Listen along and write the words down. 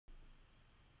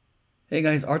Hey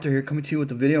guys, Arthur here coming to you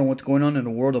with a video on what's going on in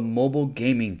the world of mobile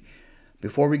gaming.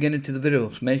 Before we get into the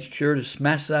video, make sure to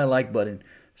smash that like button,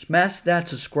 smash that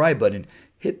subscribe button,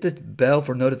 hit the bell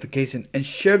for notification, and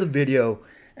share the video.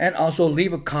 And also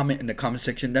leave a comment in the comment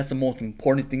section. That's the most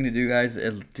important thing to do, guys,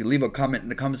 is to leave a comment in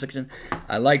the comment section.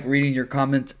 I like reading your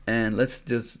comments, and let's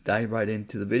just dive right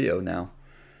into the video now.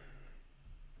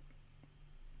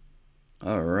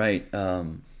 Alright,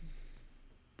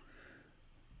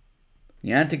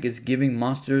 Niantic is giving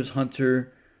Monster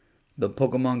Hunter the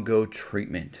Pokemon Go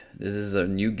treatment. This is a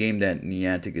new game that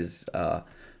Niantic is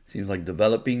seems like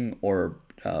developing or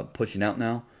pushing out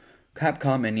now.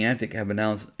 Capcom and Niantic have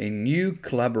announced a new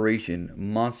collaboration,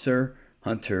 Monster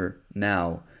Hunter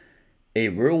Now, a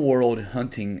real-world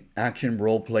hunting action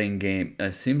role-playing game.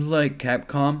 It seems like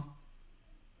Capcom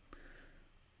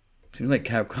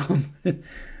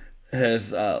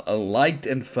has liked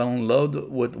and fell in love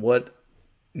with what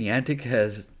Niantic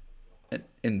has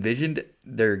envisioned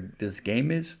this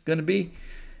game is going to be.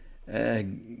 I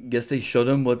guess they showed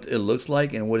them what it looks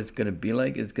like and what it's going to be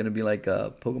like. It's going to be like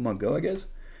Pokemon Go, I guess.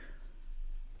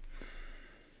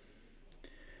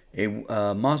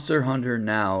 A Monster Hunter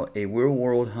Now, a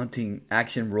real-world hunting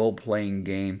action role-playing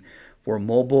game for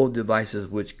mobile devices,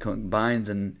 which combines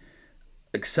an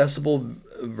accessible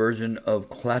version of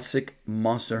classic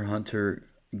Monster Hunter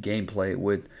gameplay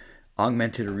with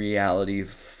augmented reality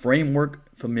framework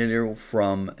familiar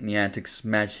from Niantic's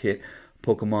smash hit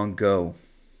Pokemon Go.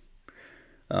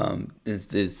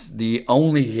 It's the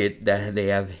only hit that they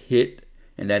have hit,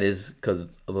 and that is because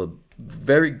of a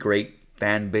very great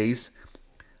fan base,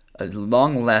 a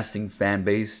long-lasting fan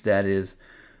base that is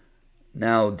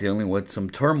now dealing with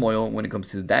some turmoil when it comes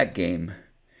to that game.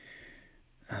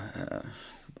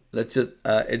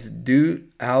 It's due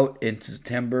out in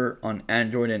September on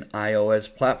Android and iOS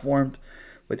platforms,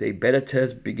 with a beta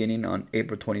test beginning on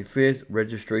April 25th.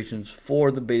 Registrations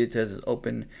for the beta test is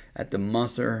open at the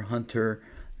Monster Hunter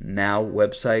Now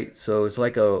website. So it's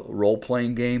like a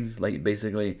role-playing game, like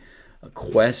basically a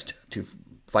quest to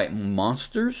fight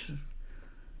monsters.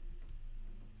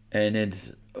 And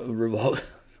it's oh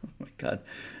my god,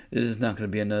 this is not going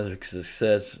to be another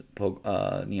success,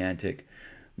 Niantic.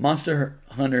 Monster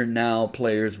Hunter Now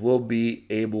players will be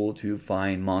able to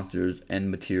find monsters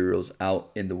and materials out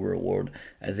in the real world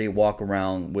as they walk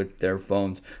around with their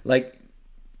phones. Like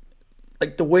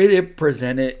the way they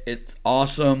present it, it's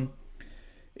awesome.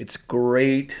 It's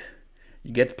great.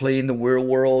 You get to play in the real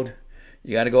world.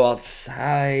 You got to go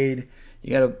outside.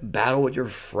 You got to battle with your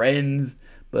friends.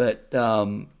 But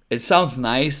it sounds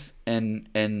nice,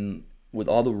 and with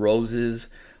all the roses,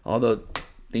 all the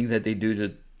things that they do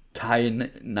to tie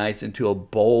it nice into a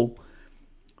bowl.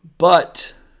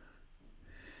 But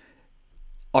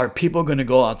are people going to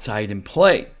go outside and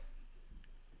play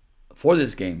for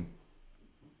this game?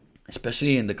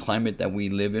 Especially in the climate that we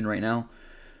live in right now.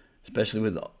 Especially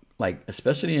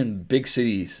in big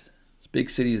cities. Big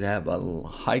cities have a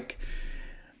lot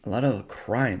of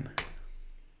crime.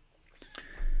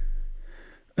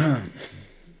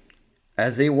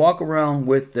 As they walk around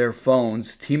with their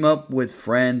phones, team up with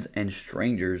friends and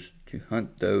strangers to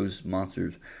hunt those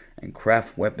monsters and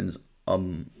craft weapons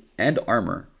and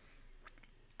armor.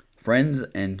 Friends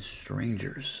and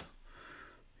strangers.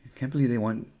 I can't believe they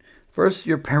want... First,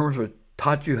 your parents were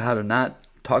taught you how to not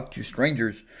talk to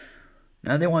strangers.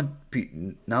 Now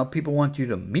now people want you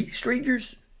to meet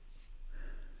strangers?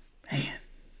 Man.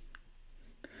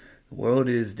 The world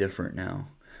is different now.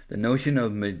 The notion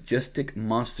of majestic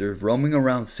monsters roaming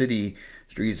around city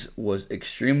streets was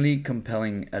extremely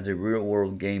compelling as a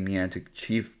real-world game, Niantic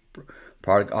Chief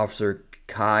Product Officer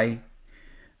Kai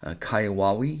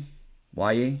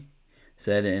Waye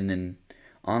said in an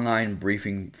online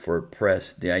briefing for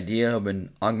press. The idea of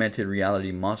an augmented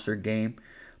reality Monster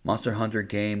Hunter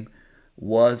game,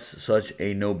 was such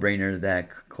a no-brainer that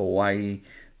Kawaii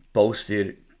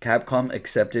boasted. Capcom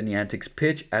accepted Niantic's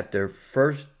pitch at their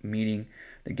first meeting.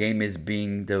 The game is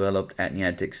being developed at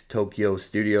Niantic's Tokyo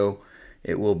studio.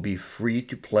 It will be free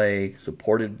to play,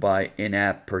 supported by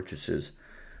in-app purchases.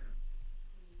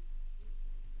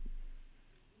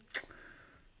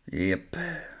 Yep.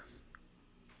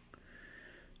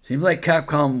 Seems like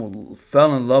Capcom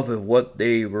fell in love with what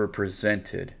they were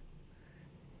presented.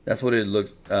 That's what it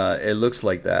looks. It looks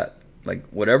like that. Like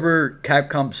whatever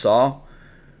Capcom saw.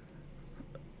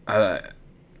 Like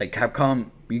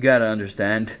Capcom, you gotta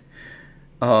understand.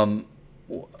 Are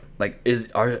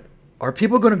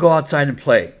people gonna go outside and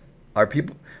play? Are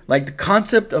people like the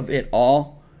concept of it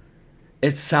all?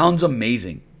 It sounds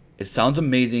amazing. It sounds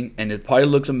amazing, and it probably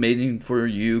looks amazing for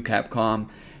you, Capcom,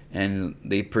 and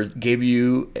they gave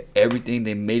you everything.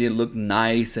 They made it look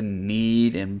nice and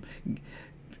neat, and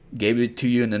gave it to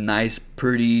you in a nice,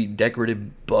 pretty,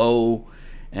 decorative bow.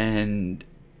 And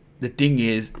the thing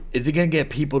is it gonna get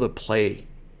people to play?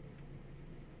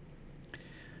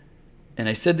 And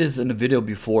I said this in a video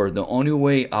before, the only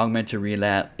way augmented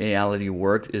reality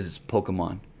works is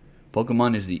Pokemon.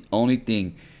 Pokemon is the only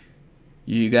thing.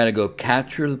 You gotta go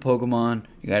capture the Pokemon.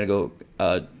 You gotta go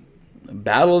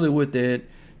battle it with it.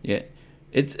 Yeah,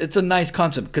 it's a nice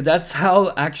concept, because that's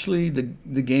how actually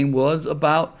the game was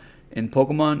about in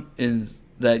Pokemon, is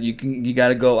that you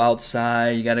gotta go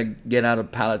outside. You gotta get out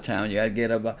of Pallet Town. You gotta get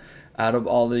out of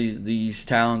all these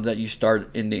towns that you start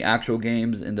in the actual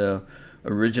games, in the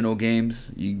original games.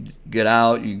 You get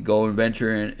out, you go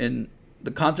adventure, and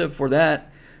the concept for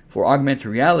that, for augmented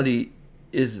reality,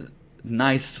 is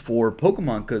nice for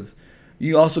Pokemon, because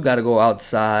you also got to go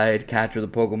outside, capture the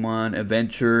Pokemon,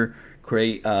 adventure,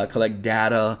 create, collect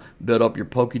data, build up your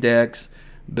Pokédex,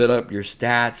 build up your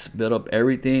stats, build up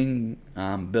everything,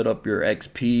 build up your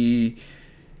XP,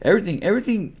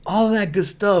 everything, all that good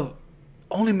stuff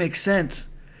only makes sense.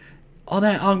 All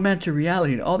that augmented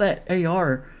reality, all that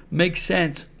AR makes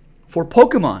sense for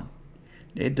Pokemon.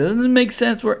 It doesn't make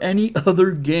sense for any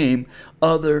other game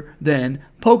other than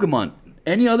Pokemon.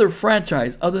 Any other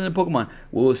franchise other than Pokemon.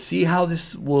 We'll see how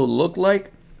this will look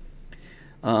like.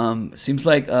 Seems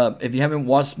like if you haven't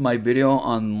watched my video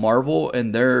on Marvel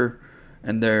and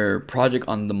their project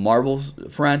on the Marvel's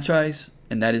franchise,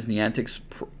 and that is Niantic's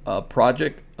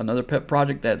project, another pet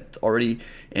project that's already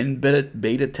in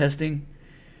beta testing,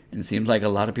 and it seems like a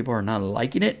lot of people are not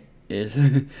liking it. Is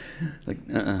like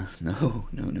no.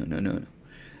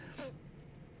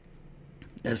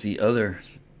 That's the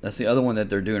other one that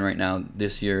they're doing right now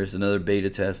this year, is another beta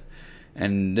test,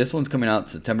 and this one's coming out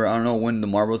September. I don't know when the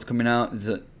Marvel's coming out.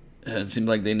 It seems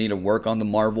like they need to work on the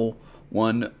Marvel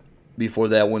one before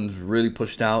that one's really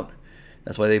pushed out.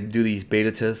 That's why they do these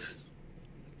beta tests.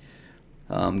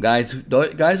 Guys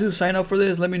who sign up for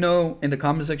this, let me know in the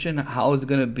comment section how it's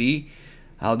gonna be,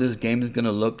 how this game is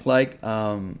gonna look like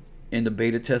in the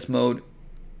beta test mode.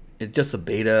 It's just a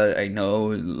beta. I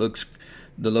know the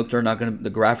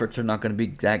graphics are not gonna be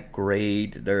that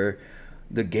great.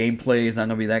 The gameplay is not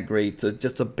gonna be that great. So it's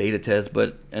just a beta test.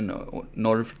 But in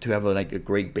order to have a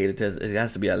great beta test, it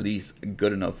has to be at least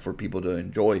good enough for people to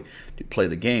enjoy to play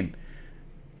the game.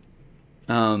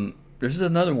 This is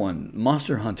another one,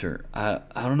 Monster Hunter. I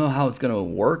don't know how it's gonna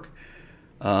work.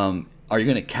 Are you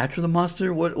gonna capture the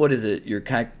monster? What is it?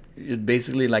 It's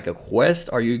basically like a quest.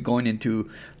 Are you going into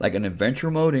like an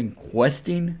adventure mode and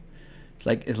questing?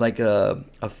 It's like a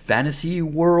fantasy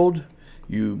world.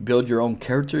 You build your own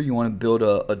character. You want to build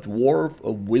a dwarf,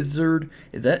 a wizard.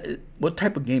 What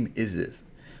type of game is this?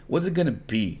 What's it gonna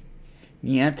be?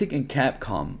 Niantic and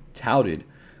Capcom touted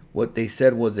what they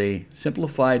said was a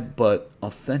simplified but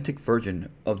authentic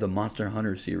version of the Monster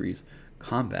Hunter series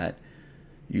combat,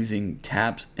 using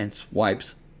taps and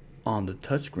swipes on the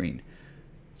touchscreen.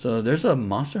 So there's a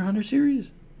Monster Hunter series?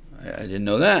 I didn't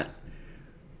know that.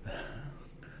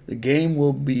 The game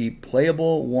will be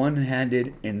playable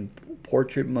one-handed in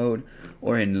portrait mode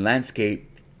or in landscape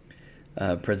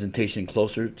presentation,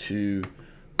 closer to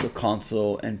the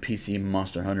console and PC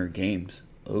Monster Hunter games.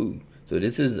 Oh, so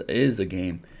this is a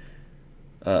game.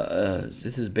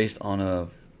 This is based on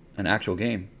an actual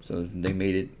game, so they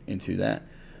made it into that.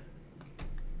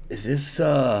 Is this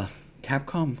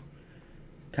Capcom?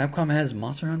 Capcom has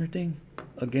Monster Hunter thing,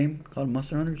 a game called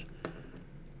Monster Hunters.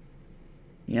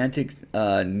 Niantic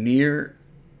near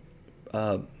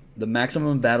the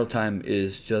maximum battle time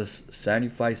is just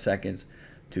 75 seconds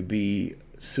to be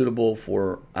suitable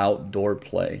for outdoor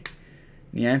play.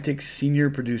 Niantic's senior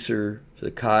producer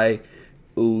Sakai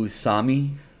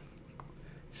Usami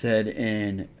said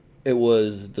it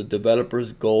was the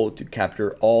developers' goal to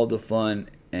capture all the fun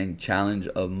and challenge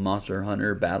of Monster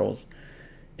Hunter battles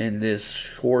in this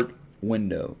short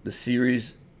window. The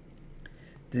series'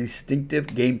 distinctive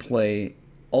gameplay,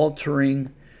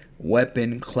 altering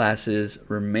weapon classes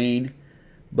remain,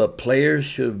 but players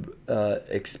should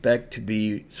expect to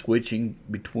be switching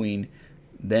between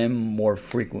them more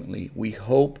frequently. We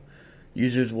hope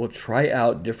users will try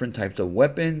out different types of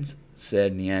weapons,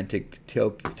 said Niantic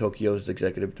Tokyo's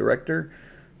executive director,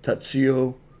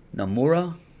 Tatsuyo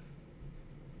Nomura.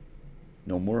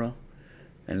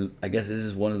 And I guess this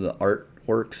is one of the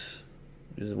artworks.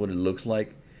 This is what it looks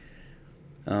like.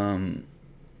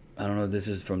 I don't know if this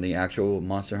is from the actual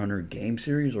Monster Hunter game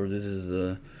series, or this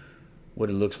is what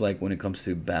it looks like when it comes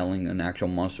to battling an actual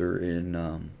monster in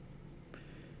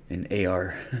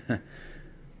AR.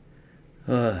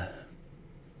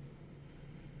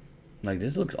 like,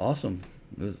 this looks awesome.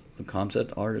 The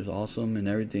concept art is awesome and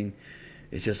everything.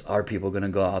 It's just, are people gonna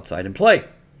go outside and play?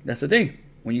 That's the thing.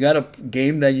 When you got a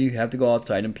game that you have to go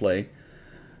outside and play,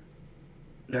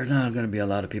 there's not gonna be a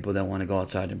lot of people that want to go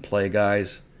outside and play,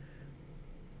 guys.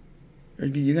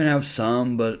 You're gonna have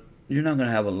some, but you're not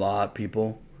gonna have a lot of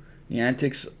people.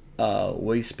 Niantic's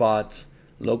way spots,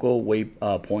 local way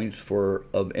points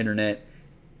of internet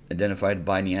identified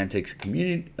by Niantic's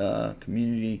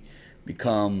community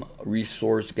become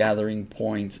resource gathering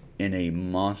points in a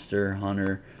Monster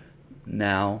Hunter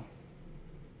now.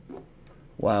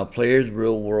 While players'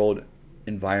 real world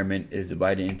environment is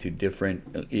divided into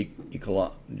different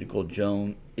ecological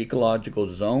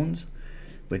zones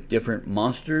with different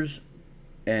monsters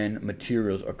and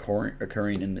materials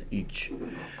occurring in each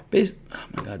base. Oh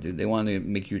my god, dude, they want to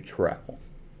make you travel.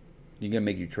 You're gonna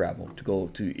make you travel to go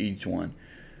to each one.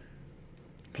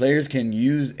 Players can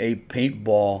use a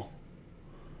paintball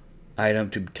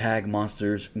item to tag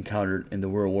monsters encountered in the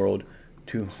real world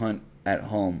to hunt at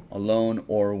home, alone,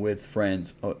 or with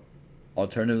friends.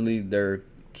 Alternatively, their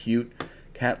cute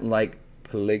cat-like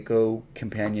Peleco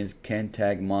companions can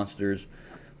tag monsters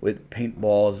with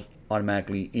paintballs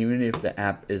automatically, even if the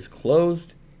app is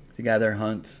closed, to gather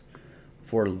hunts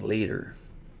for later.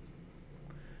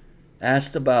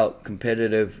 Asked about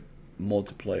competitive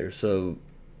multiplayer. So,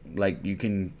 like, you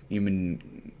can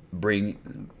even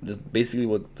bring, basically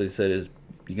what they said is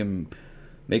you can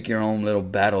make your own little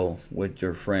battle with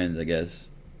your friends, I guess.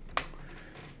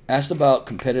 Asked about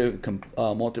competitive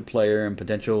multiplayer and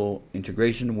potential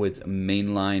integration with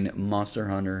mainline Monster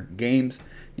Hunter games,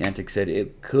 Niantic said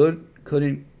it couldn't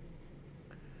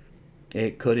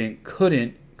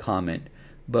comment,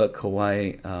 but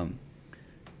Kawaii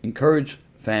encouraged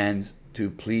fans to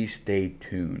please stay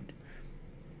tuned.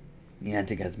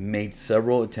 Niantic has made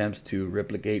several attempts to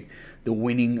replicate the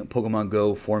winning Pokemon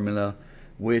Go formula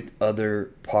with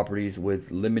other properties with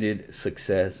limited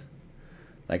success,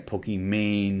 like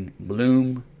Pokemon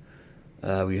Bloom.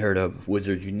 We heard of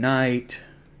Wizards Unite,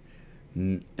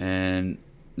 and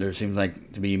there seems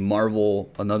like to be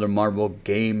another Marvel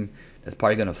game that's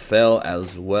probably going to fail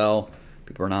as well.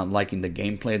 People are not liking the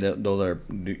gameplay, though they're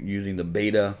using the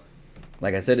beta.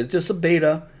 Like I said, it's just a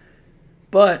beta,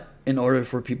 but in order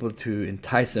for people to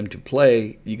entice them to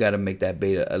play, you got to make that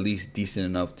beta at least decent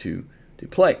enough to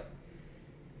play.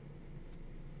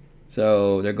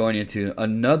 So they're going into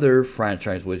another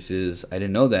franchise, which is, I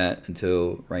didn't know that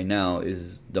until right now,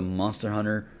 is the Monster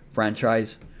Hunter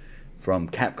franchise from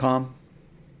Capcom.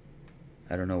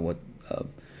 I don't know what,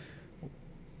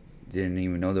 didn't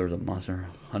even know there was a Monster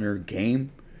Hunter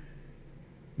game.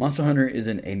 Monster Hunter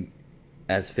isn't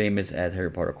as famous as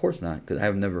Harry Potter, of course not, because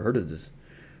I've never heard of this.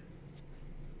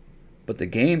 But the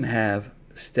game have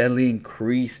steadily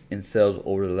increased in sales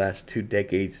over the last 2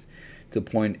 decades to the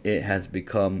point it has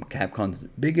become Capcom's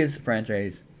biggest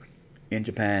franchise in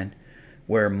Japan,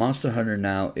 where Monster Hunter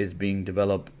now is being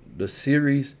developed. The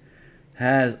series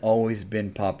has always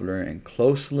been popular and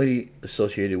closely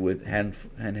associated with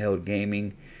handheld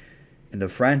gaming, and the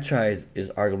franchise is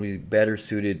arguably better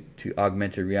suited to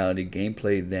augmented reality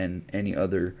gameplay than any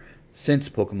other since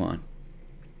Pokemon.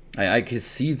 I can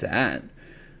see that.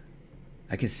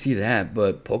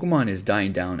 But Pokemon is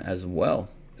dying down as well,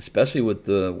 especially with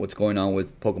what's going on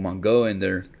with Pokemon Go and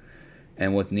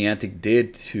what Niantic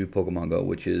did to Pokemon Go,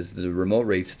 which is the remote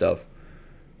raid stuff.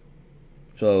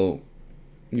 So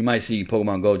you might see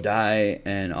Pokemon Go die,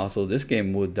 and also this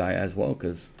game would die as well,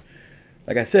 because,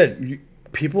 like I said,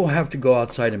 people have to go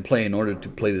outside and play in order to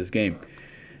play this game.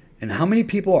 And how many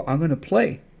people are going to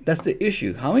play? That's the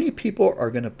issue. How many people are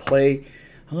going to play?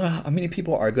 How many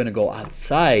people are going to go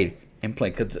outside and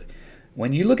play? Because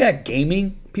when you look at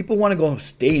gaming, people want to go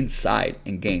stay inside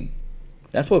and game.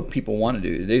 That's what people want to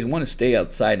do. They want to stay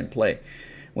outside and play.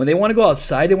 When they want to go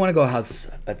outside, they want to go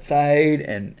outside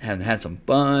and have some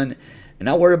fun and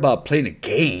not worry about playing a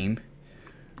game.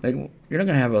 Like, you're not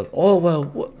going to have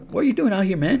what are you doing out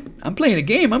here, man? I'm playing a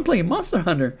game. I'm playing Monster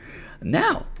Hunter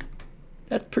now.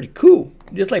 That's pretty cool.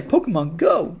 Just like Pokemon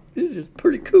Go. This is just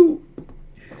pretty cool.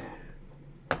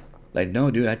 Like,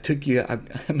 no, dude, I took you. I'm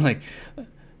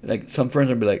like some friends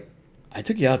will be like, I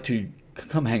took you out to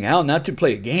come hang out, not to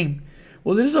play a game.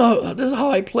 Well, this is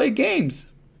how I play games.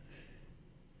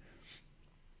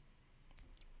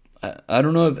 I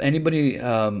don't know if anybody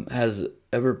has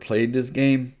ever played this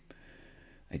game.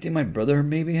 I think my brother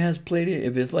maybe has played it.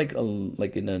 If it's like in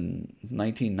the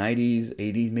 1990s,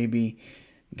 80s maybe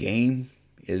game,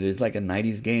 if it's like a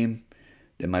 90s game,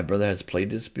 then my brother has played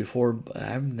this before. But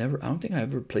I don't think I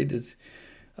ever played this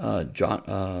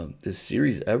this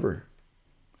series ever.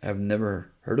 I've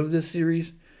never heard of this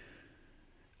series.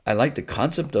 I like the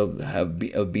concept of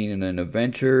being in an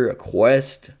adventure, a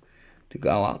quest to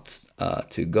go out,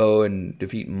 to go and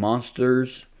defeat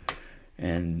monsters,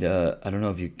 and I don't know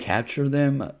if you capture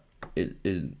them. It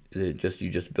just, you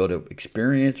just build an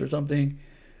experience or something,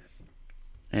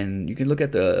 and you can look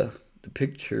at the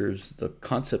pictures, the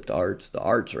concept arts, the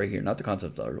arts right here, not the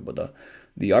concept art, but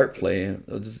the art play.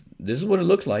 This is what it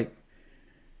looks like.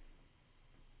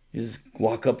 You just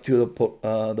walk up to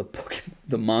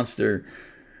the monster,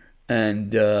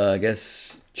 and I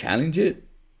guess challenge it,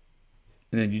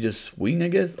 and then you just swing, I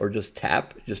guess, or just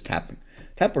tap,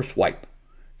 tap or swipe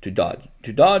to dodge,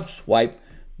 swipe,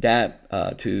 dab,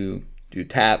 to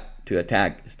tap, to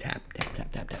attack, is tap, tap,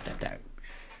 tap, tap, tap, tap, tap.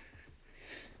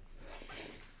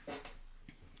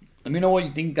 Let me know what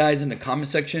you think, guys, in the comment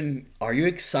section. Are you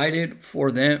excited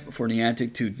for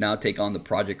Niantic to now take on the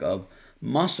project of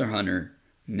Monster Hunter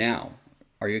now?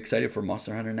 Are you excited for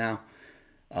Monster Hunter now?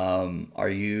 Are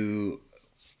you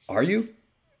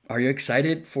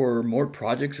excited for more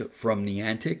projects from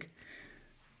Niantic?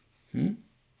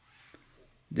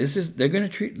 They said they're gonna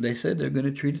treat it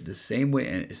the same way,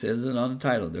 and it says it on the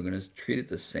title. They're gonna treat it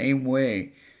the same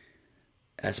way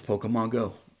as Pokemon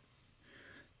Go.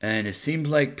 And it seems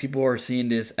like people are seeing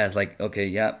this as like, okay,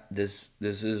 yeah, this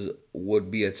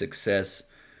would be a success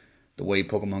the way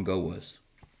Pokemon Go was.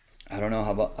 I don't know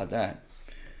how about that.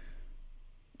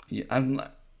 Yeah,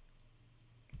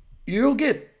 you'll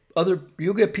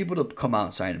get people to come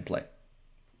outside and play.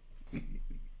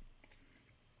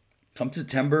 Come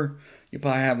September, you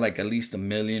probably have like at least 1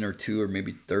 million or 2 or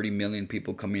maybe 30 million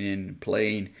people coming in and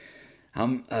playing.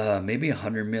 Maybe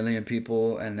 100 million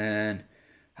people, and then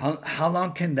how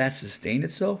long can that sustain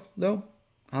itself though?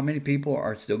 How many people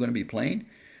are still going to be playing?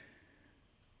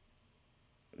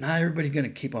 Not everybody's going to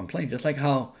keep on playing. Just like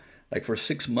how, like for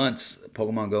 6 months,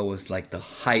 Pokemon Go was like the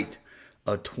height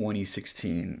of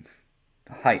 2016.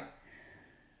 The height.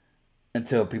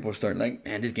 Until people start like,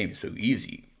 man, this game is so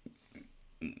easy.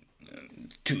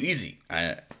 Too easy.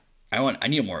 I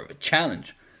need more of a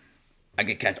challenge. I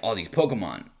can catch all these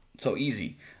Pokemon. So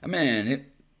easy. Man,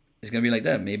 it's gonna be like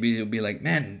that. Maybe it'll be like,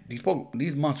 man,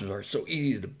 these monsters are so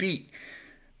easy to beat.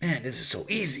 Man, this is so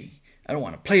easy. I don't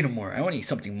want to play no more. I want to need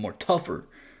something more tougher.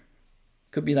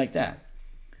 Could be like that.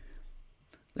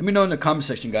 Let me know in the comment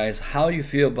section, guys, how you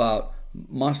feel about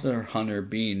Monster Hunter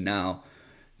being now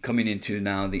coming into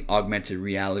now the augmented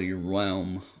reality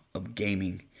realm of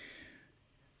gaming.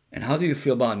 And how do you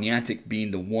feel about Niantic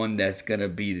being the one that's gonna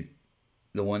be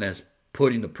the one that's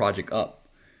putting the project up?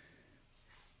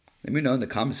 Let me know in the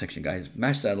comment section, guys.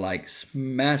 Smash that like,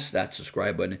 smash that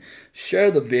subscribe button,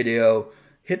 share the video,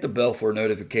 hit the bell for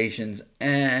notifications,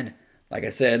 and like I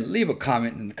said, leave a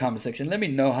comment in the comment section. Let me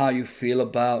know how you feel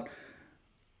about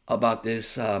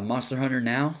this Monster Hunter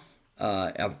now.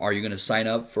 Are you going to sign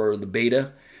up for the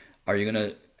beta? Are you going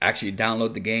to actually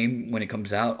download the game when it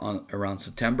comes out around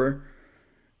September?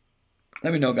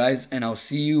 Let me know, guys, and I'll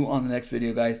see you on the next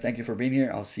video, guys. Thank you for being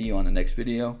here. I'll see you on the next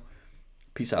video.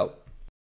 Peace out.